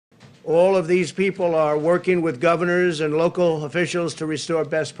All of these people are working with governors and local officials to restore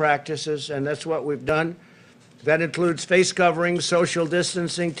best practices, and that's what we've done. That includes face coverings, social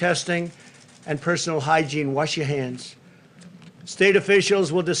distancing, testing, and personal hygiene. Wash your hands. State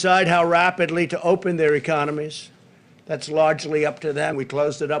officials will decide how rapidly to open their economies. That's largely up to them. We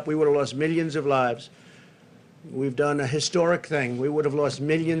closed it up. We would have lost millions of lives. We've done a historic thing. We would have lost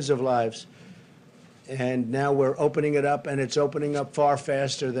millions of lives. And now we're opening it up, and it's opening up far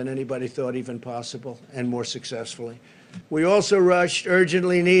faster than anybody thought even possible, and more successfully. We also rushed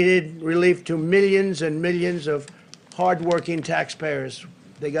urgently needed relief to millions and millions of hardworking taxpayers.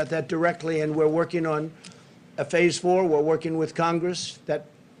 They got that directly, and we're working on a phase 4. We're working with Congress. That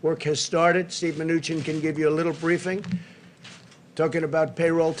work has started. Steve Mnuchin can give you a little briefing. Talking about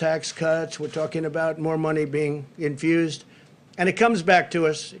payroll tax cuts. We're talking about more money being infused. And it comes back to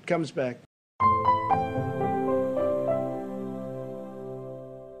us. It comes back.